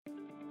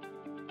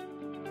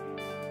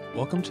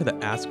Welcome to the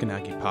Ask an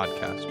Aggie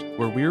podcast,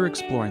 where we're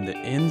exploring the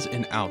ins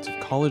and outs of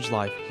college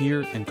life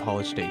here in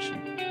College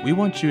Station. We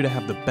want you to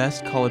have the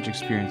best college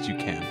experience you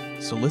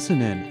can, so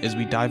listen in as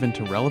we dive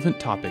into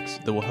relevant topics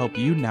that will help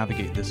you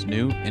navigate this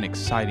new and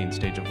exciting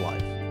stage of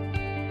life.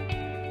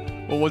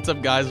 Well, what's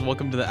up, guys?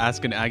 Welcome to the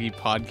Ask an Aggie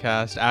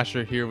podcast.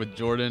 Asher here with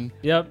Jordan.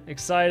 Yep,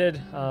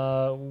 excited.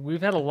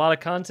 We've had a lot of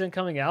content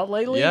coming out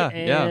lately,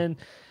 and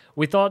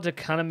we thought to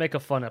kind of make a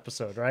fun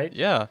episode, right?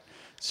 Yeah.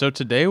 So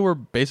today we're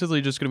basically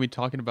just going to be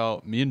talking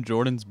about me and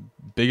Jordan's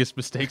biggest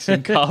mistakes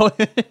in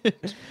college.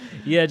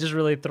 Yeah, just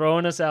really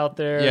throwing us out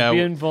there,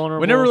 being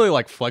vulnerable. We never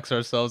really flex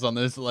ourselves on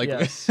this.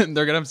 Yes. They're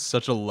going to have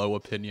such a low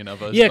opinion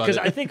of us. Yeah, because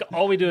I think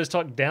all we do is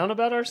talk down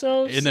about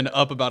ourselves. And then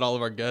up about all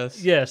of our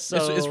guests. Yes.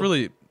 So it's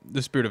really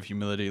the spirit of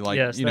humility.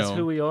 Yes, that's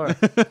who we are.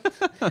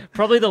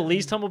 Probably the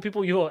least humble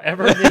people you will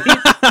ever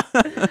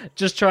meet.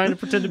 Just trying to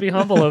pretend to be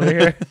humble over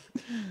here.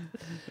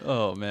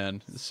 Oh,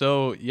 man.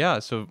 So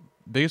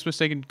biggest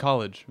mistake in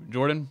college,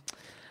 Jordan?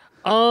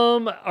 All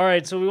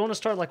right, so we want to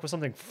start with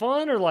something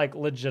fun or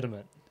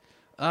legitimate?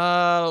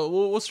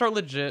 We'll start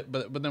legit,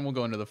 but then we'll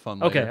go into the fun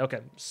later.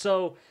 Okay.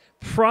 So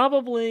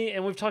probably,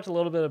 and we've talked a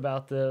little bit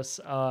about this,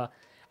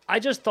 I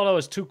just thought I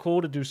was too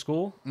cool to do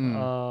school.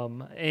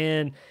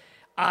 And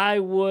I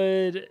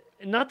would,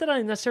 not that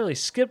I necessarily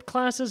skipped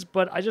classes,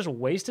 but I just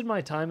wasted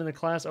my time in the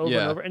class over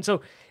and over. And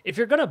so if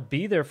you're going to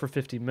be there for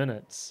 50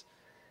 minutes,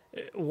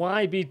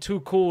 why be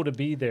too cool to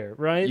be there,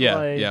 right?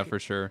 Yeah, for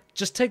sure.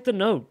 Just take the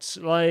notes.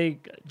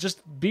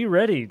 Just be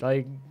ready.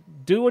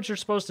 Do what you're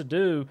supposed to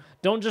do.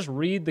 Don't just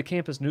read the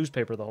campus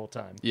newspaper the whole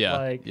time.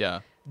 Yeah.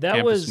 That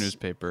campus was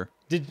newspaper.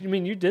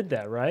 You did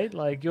that, right?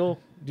 Do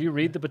you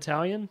read the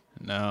Battalion?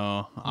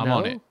 No, I'm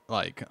on it.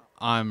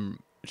 I'm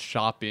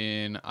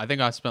shopping. I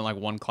think I spent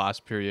one class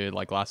period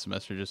last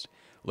semester just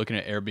looking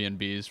at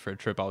Airbnbs for a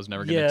trip I was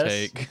never going to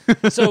take.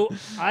 So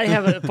I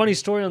have a funny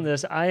story on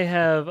this.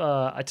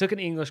 I took an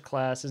English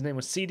class. His name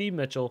was C.D.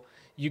 Mitchell.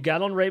 You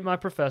got on Rate My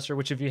Professor,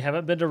 which if you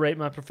haven't been to Rate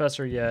My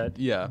Professor yet,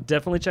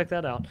 definitely check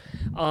that out.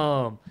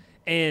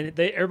 And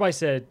everybody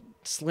said,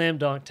 slam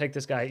dunk, take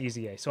this guy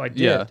Easy A. So I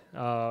did.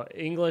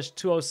 English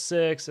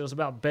 206. It was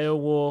about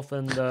Beowulf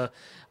and the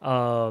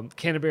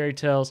Canterbury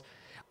Tales.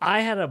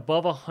 I had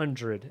above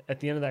 100 at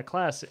the end of that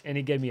class, and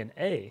he gave me an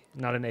A,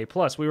 not an A+.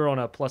 We were on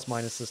a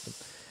plus-minus system.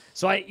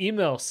 So I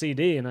emailed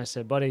CD, and I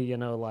said, buddy,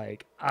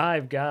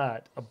 I've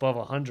got above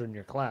 100 in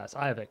your class.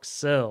 I have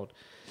excelled.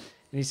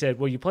 And he said,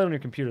 well, you played on your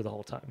computer the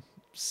whole time.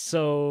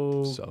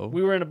 So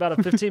we were in about a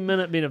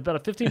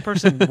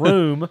 15-person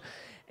room,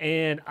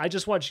 and I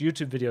just watched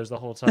YouTube videos the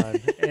whole time.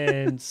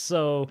 And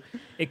so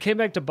it came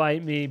back to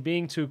bite me,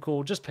 being too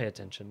cool. Just pay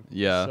attention.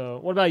 Yeah. So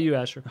what about you,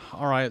 Asher?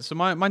 All right. So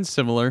mine's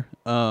similar.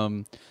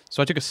 So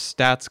I took a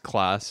stats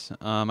class.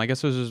 I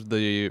guess this was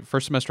the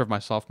first semester of my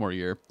sophomore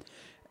year.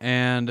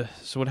 And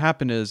so what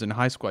happened is in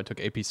high school, I took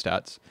AP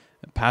stats,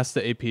 passed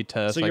the AP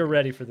test. So you're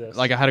ready for this.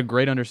 I had a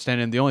great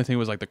understanding. The only thing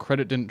was the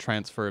credit didn't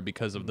transfer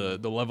because of the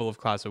level of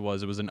class it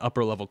was. It was an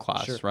upper level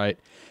class, right?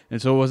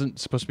 And so it wasn't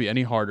supposed to be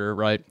any harder,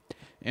 right?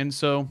 And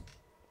so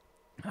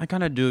I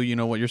kind of do,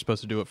 what you're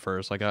supposed to do at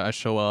first. I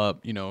show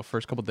up,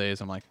 first couple days,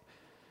 I'm like,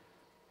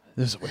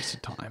 this is a waste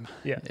of time.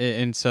 Yeah.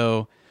 And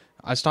so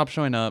I stopped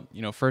showing up,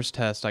 first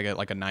test, I get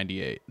a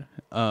 98.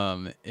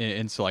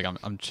 And so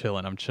I'm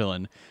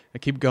chilling. I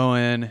keep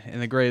going,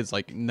 and the grades,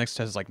 next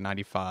test is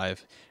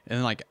 95.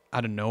 And then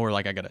out of nowhere,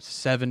 I got a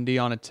 70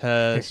 on a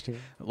test.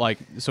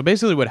 So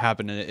basically what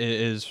happened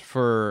is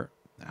for,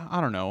 I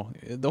don't know,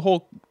 the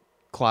whole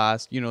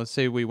class,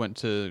 say we went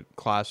to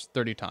class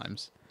 30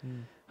 times.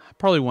 I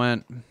probably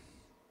went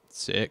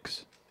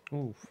 6.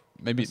 Oof.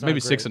 Maybe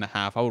 6.5.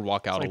 I would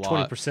walk out a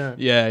lot. 20%.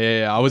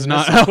 Yeah. I was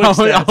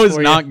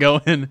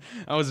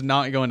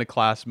not going to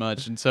class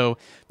much. And so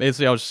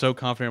basically I was so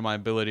confident in my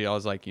ability. I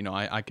was I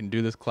can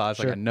do this class.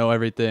 Sure. I know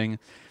everything.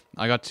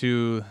 I got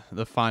to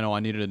the final. I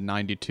needed a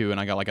 92 and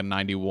I got a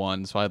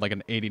 91. So I had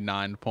an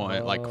 89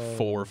 point, 4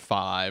 or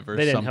 5 or something.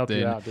 They didn't help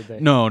you out, did they?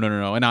 No.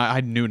 And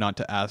I knew not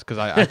to ask because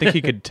I think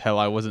he could tell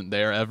I wasn't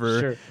there ever.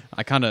 Sure.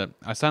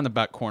 I sat in the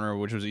back corner,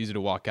 which was easy to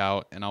walk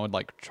out, and I would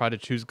try to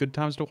choose good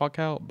times to walk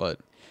out,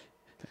 but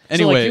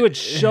anyway, so you would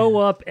show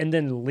up and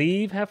then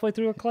leave halfway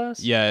through a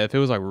class? Yeah, if it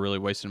was really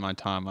wasting my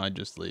time, I'd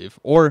just leave.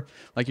 Or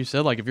like you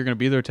said, if you're gonna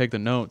be there, take the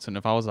notes. And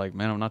if I was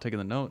man, I'm not taking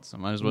the notes, I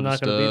might as well I'm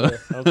just. Not gonna be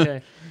there.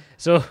 Okay,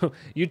 so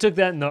you took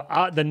that in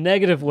the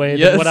negative way.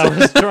 Yes. What I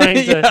was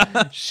trying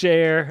to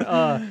share.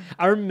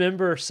 I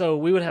remember. So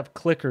we would have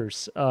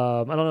clickers.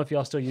 I don't know if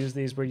y'all still use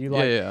these, where you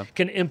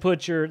can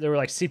input there were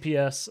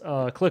CPS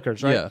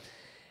clickers, right? Yeah.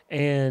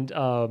 And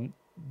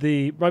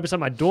right beside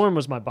my dorm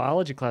was my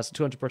biology class, a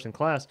 200-person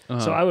class.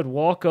 So I would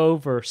walk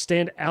over,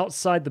 stand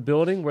outside the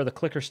building where the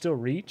clicker still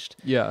reached.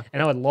 Yeah.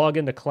 And I would log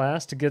into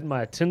class to get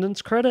my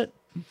attendance credit.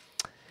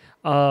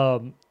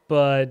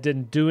 But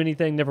didn't do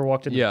anything, never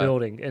walked in the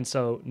building. And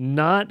so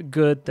not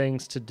good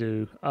things to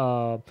do.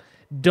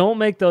 Don't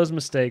make those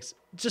mistakes.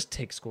 Just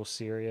take school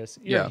serious.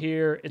 You're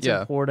here. It's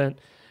important.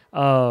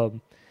 A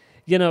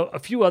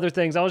few other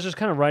things. I was just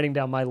kind of writing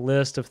down my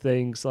list of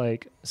things,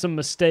 some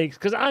mistakes,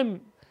 because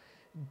I'm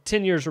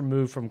 10 years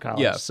removed from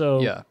college. Yeah.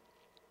 So, yeah.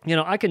 you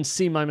know, I can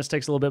see my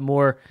mistakes a little bit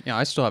more. Yeah,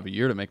 I still have a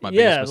year to make my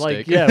biggest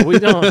mistake. We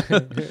don't.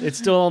 It's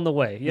still on the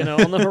way, you know,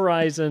 on the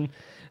horizon.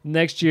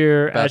 Next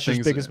year, Asher's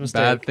biggest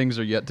mistake. Bad things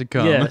are yet to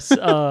come. Yes,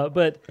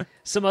 but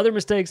some other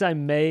mistakes I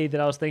made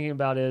that I was thinking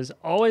about is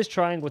always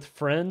trying with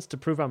friends to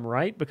prove I'm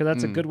right, because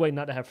that's a good way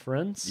not to have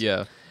friends.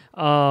 Yeah.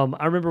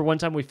 I remember one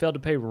time we failed to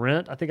pay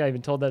rent. I think I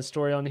even told that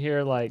story on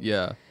here. Like,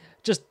 yeah,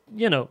 just,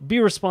 you know, be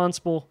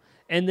responsible.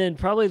 And then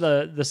probably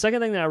the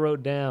second thing that I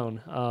wrote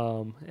down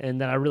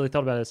and that I really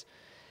thought about is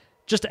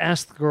just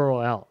ask the girl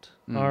out.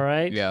 All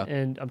right? Yeah.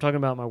 And I'm talking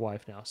about my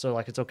wife now. So,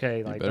 like, it's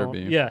okay. Like, better be.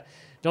 Yeah.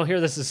 Don't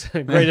hear this as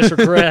greatest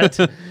regret.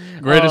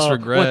 Greatest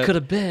regret. What could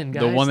have been,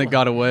 guys. The one that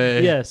got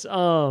away. Yes.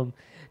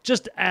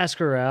 Just ask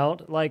her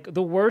out. Like,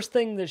 the worst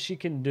thing that she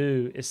can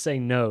do is say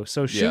no.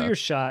 So shoot your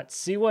shot,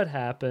 see what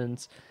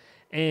happens,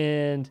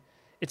 and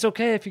it's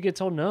okay if you get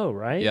told no,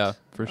 right? Yeah,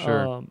 for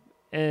sure.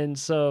 And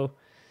so,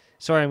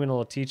 sorry, I'm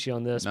going to teach you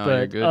on this, No, but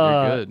you're good.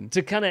 You're good.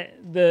 to kind of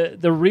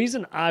the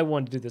reason I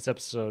wanted to do this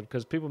episode,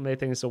 because people may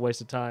think it's a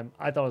waste of time,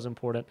 I thought it was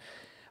important.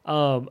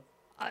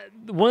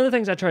 One of the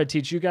things I try to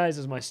teach you guys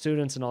as my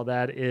students and all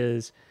that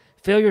is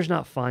failure's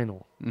not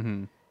final.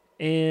 Mm-hmm.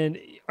 And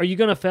are you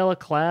going to fail a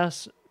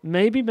class?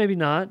 Maybe, maybe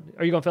not.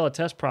 Are you going to fail a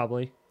test?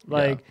 Probably.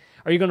 Like,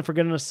 are you going to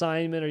forget an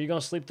assignment? Are you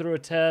going to sleep through a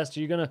test? Are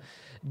you going to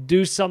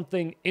do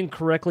something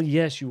incorrectly?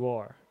 Yes, you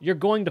are. You're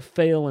going to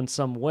fail in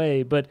some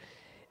way, but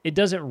it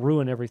doesn't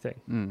ruin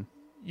everything.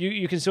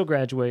 You can still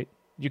graduate.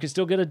 You can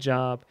still get a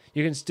job.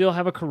 You can still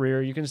have a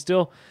career. You can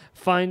still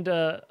find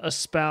a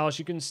spouse.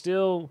 You can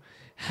still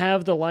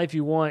have the life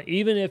you want,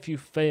 even if you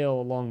fail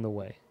along the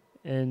way.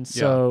 And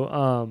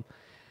so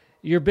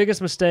your biggest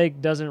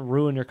mistake doesn't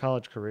ruin your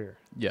college career.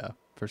 Yeah,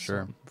 for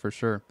sure. For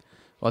sure.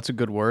 Well, that's a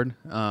good word.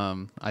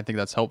 I think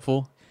that's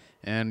helpful.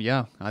 And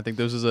yeah, I think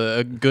this is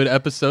a good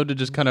episode to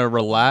just kind of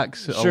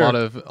relax. Sure.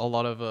 A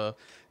lot of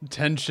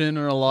tension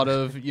or a lot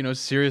of, you know,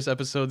 serious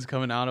episodes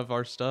coming out of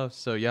our stuff.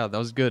 So yeah, that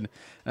was good.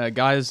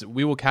 Guys,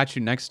 we will catch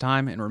you next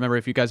time. And remember,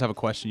 if you guys have a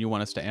question you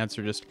want us to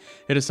answer, just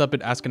hit us up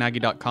at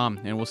askanaggie.com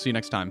and we'll see you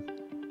next time.